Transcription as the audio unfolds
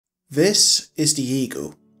This is the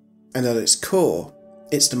Eagle, and at its core,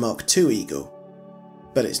 it's the Mark II Eagle.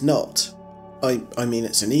 But it's not. I mean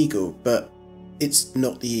it's an Eagle, but it's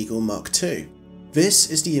not the Eagle Mark II. This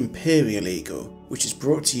is the Imperial Eagle, which is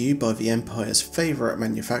brought to you by the Empire's favourite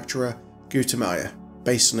manufacturer, Gutamaya,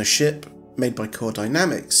 based on a ship made by Core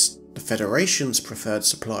Dynamics, the Federation's preferred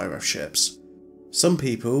supplier of ships. Some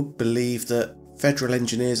people believe that Federal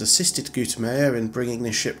engineers assisted Gutamaya in bringing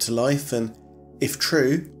this ship to life, and if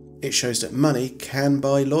true, it shows that money can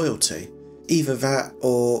buy loyalty. Either that,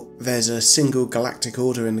 or there's a single galactic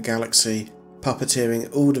order in the galaxy puppeteering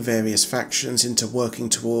all the various factions into working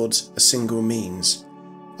towards a single means.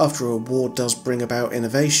 After all, war does bring about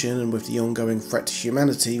innovation, and with the ongoing threat to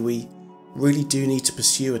humanity, we really do need to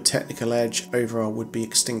pursue a technical edge over our would-be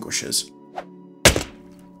extinguishers.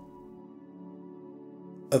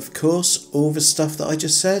 Of course, all the stuff that I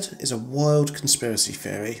just said is a wild conspiracy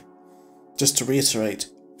theory. Just to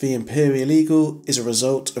reiterate, the Imperial Eagle is a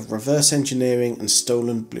result of reverse engineering and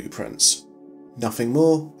stolen blueprints. Nothing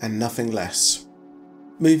more and nothing less.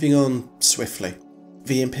 Moving on swiftly.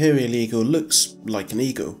 The Imperial Eagle looks like an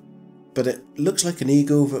eagle, but it looks like an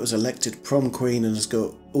eagle that was elected prom queen and has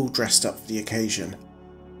got all dressed up for the occasion.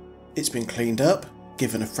 It's been cleaned up,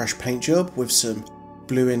 given a fresh paint job with some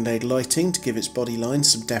blue inlaid lighting to give its body line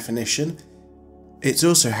some definition. It's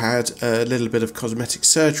also had a little bit of cosmetic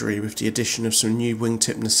surgery with the addition of some new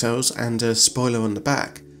wingtip nacelles and a spoiler on the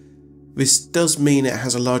back. This does mean it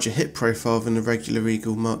has a larger hip profile than the regular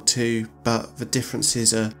Eagle Mark II, but the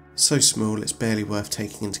differences are so small it's barely worth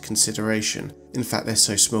taking into consideration. In fact, they're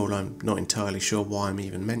so small I'm not entirely sure why I'm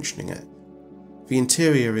even mentioning it. The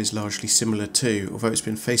interior is largely similar too, although it's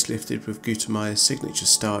been facelifted with Gutamaya's signature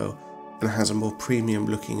style and has a more premium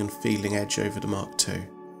looking and feeling edge over the Mark II.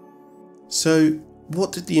 So,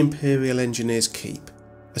 what did the Imperial engineers keep?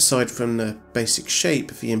 Aside from the basic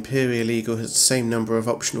shape, the Imperial Eagle has the same number of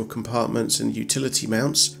optional compartments and utility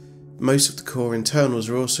mounts. Most of the core internals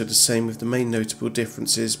are also the same, with the main notable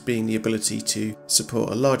differences being the ability to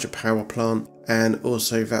support a larger power plant, and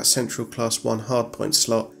also that central Class 1 hardpoint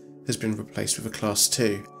slot has been replaced with a Class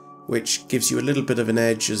 2, which gives you a little bit of an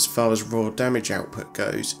edge as far as raw damage output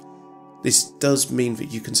goes. This does mean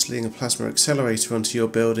that you can sling a plasma accelerator onto your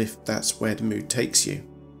build if that's where the mood takes you.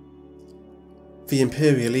 The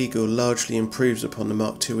Imperial Eagle largely improves upon the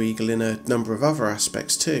Mark II Eagle in a number of other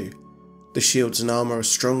aspects too. The shields and armour are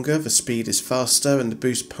stronger, the speed is faster, and the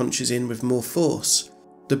boost punches in with more force.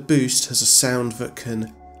 The boost has a sound that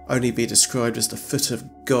can only be described as the foot of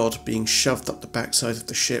God being shoved up the backside of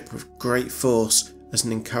the ship with great force as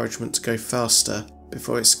an encouragement to go faster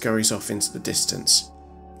before it scurries off into the distance.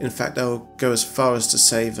 In fact, I'll go as far as to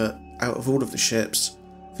say that out of all of the ships,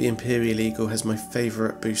 the Imperial Eagle has my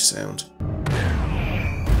favourite boost sound.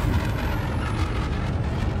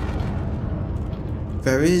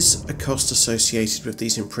 There is a cost associated with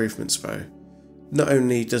these improvements though. Not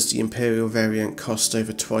only does the Imperial variant cost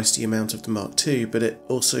over twice the amount of the Mark II, but it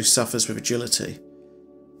also suffers with agility.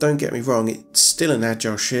 Don't get me wrong, it's still an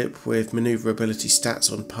agile ship with manoeuvrability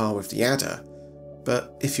stats on par with the Adder,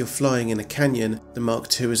 but if you're flying in a canyon, the Mark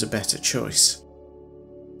II is a better choice.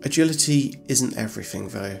 Agility isn't everything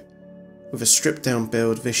though. With a stripped down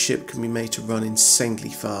build, this ship can be made to run insanely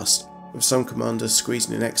fast, with some commanders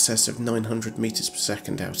squeezing in excess of 900 meters per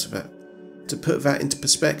second out of it. To put that into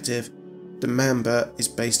perspective, the Mamba is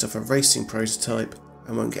based off a racing prototype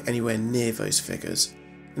and won't get anywhere near those figures.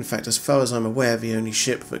 In fact, as far as I'm aware, the only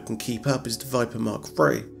ship that can keep up is the Viper Mark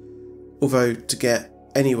III, although to get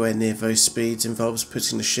anywhere near those speeds involves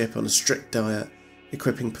putting the ship on a strict diet,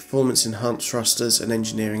 equipping performance enhanced thrusters and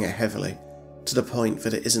engineering it heavily, to the point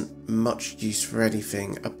that it isn't much use for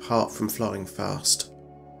anything apart from flying fast.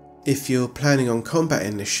 If you're planning on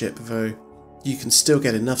combating this ship though, you can still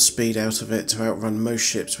get enough speed out of it to outrun most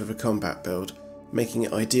ships with a combat build, making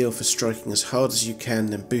it ideal for striking as hard as you can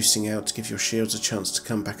then boosting out to give your shields a chance to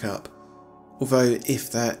come back up. Although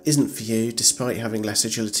if that isn't for you, despite having less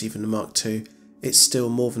agility than the Mark II, it's still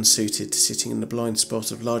more than suited to sitting in the blind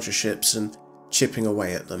spot of larger ships and chipping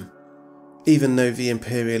away at them. Even though the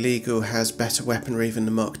Imperial Eagle has better weaponry than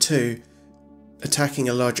the Mark II, attacking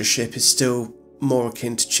a larger ship is still more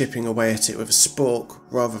akin to chipping away at it with a spork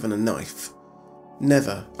rather than a knife.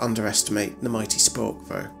 Never underestimate the mighty spork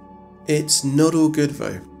though. It's not all good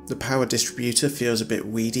though. The power distributor feels a bit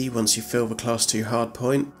weedy once you fill the Class 2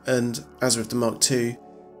 hardpoint, and as with the Mark II,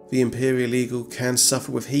 the Imperial Eagle can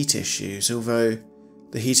suffer with heat issues, although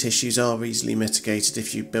the heat issues are easily mitigated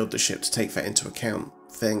if you build the ship to take that into account.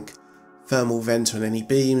 Think thermal vent on any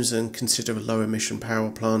beams and consider a low emission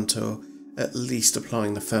power plant, or at least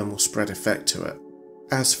applying the thermal spread effect to it.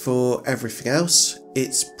 As for everything else,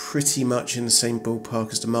 it's pretty much in the same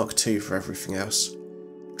ballpark as the Mark II for everything else.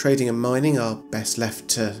 Trading and mining are best left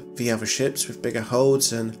to the other ships with bigger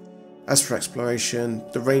holds, and as for exploration,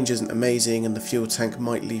 the range isn't amazing and the fuel tank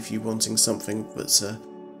might leave you wanting something that's a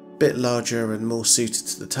bit larger and more suited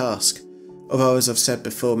to the task. Although, as I've said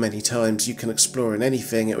before many times, you can explore in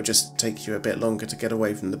anything, it will just take you a bit longer to get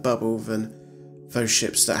away from the bubble than those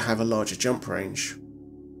ships that have a larger jump range.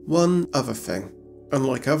 One other thing,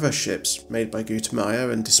 unlike other ships made by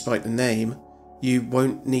Gutamaya, and despite the name, you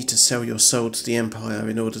won't need to sell your soul to the Empire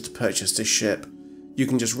in order to purchase this ship. You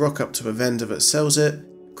can just rock up to a vendor that sells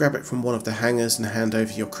it, grab it from one of the hangars and hand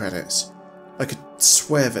over your credits. I could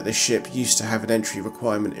swear that this ship used to have an entry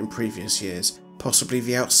requirement in previous years, possibly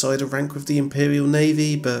the outsider rank with the Imperial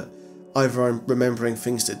Navy, but either I'm remembering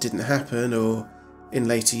things that didn't happen, or in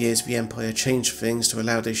later years the Empire changed things to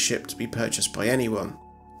allow this ship to be purchased by anyone.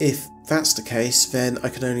 If that's the case, then I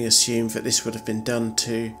can only assume that this would have been done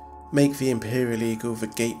to make the Imperial Eagle the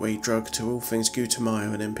gateway drug to all things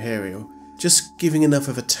Gutamaya and Imperial, just giving enough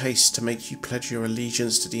of a taste to make you pledge your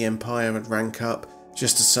allegiance to the Empire and rank up,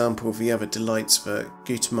 just to sample the other delights that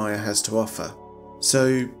Gutamaya has to offer.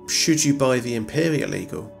 So, should you buy the Imperial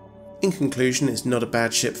Eagle? In conclusion, it's not a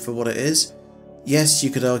bad ship for what it is. Yes, you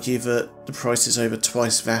could argue that the price is over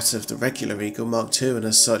twice that of the regular Eagle Mark II, and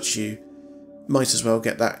as such you might as well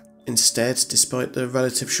get that instead, despite the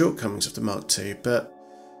relative shortcomings of the Mark II, but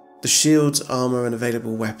the shields, armour and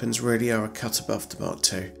available weapons really are a cut above the Mark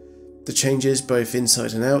II. The changes both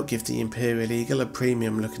inside and out give the Imperial Eagle a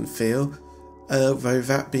premium look and feel, although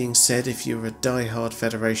that being said, if you were a die-hard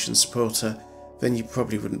Federation supporter, then you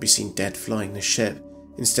probably wouldn't be seen dead flying the ship,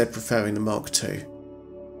 instead preferring the Mark II.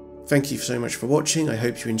 Thank you so much for watching, I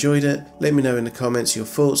hope you enjoyed it. Let me know in the comments your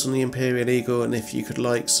thoughts on the Imperial Eagle, and if you could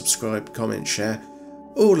like, subscribe, comment, share,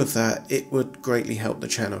 all of that, it would greatly help the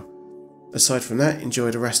channel. Aside from that,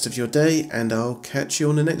 enjoy the rest of your day, and I'll catch you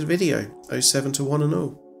on the next video. 07 to 1 and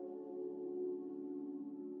all.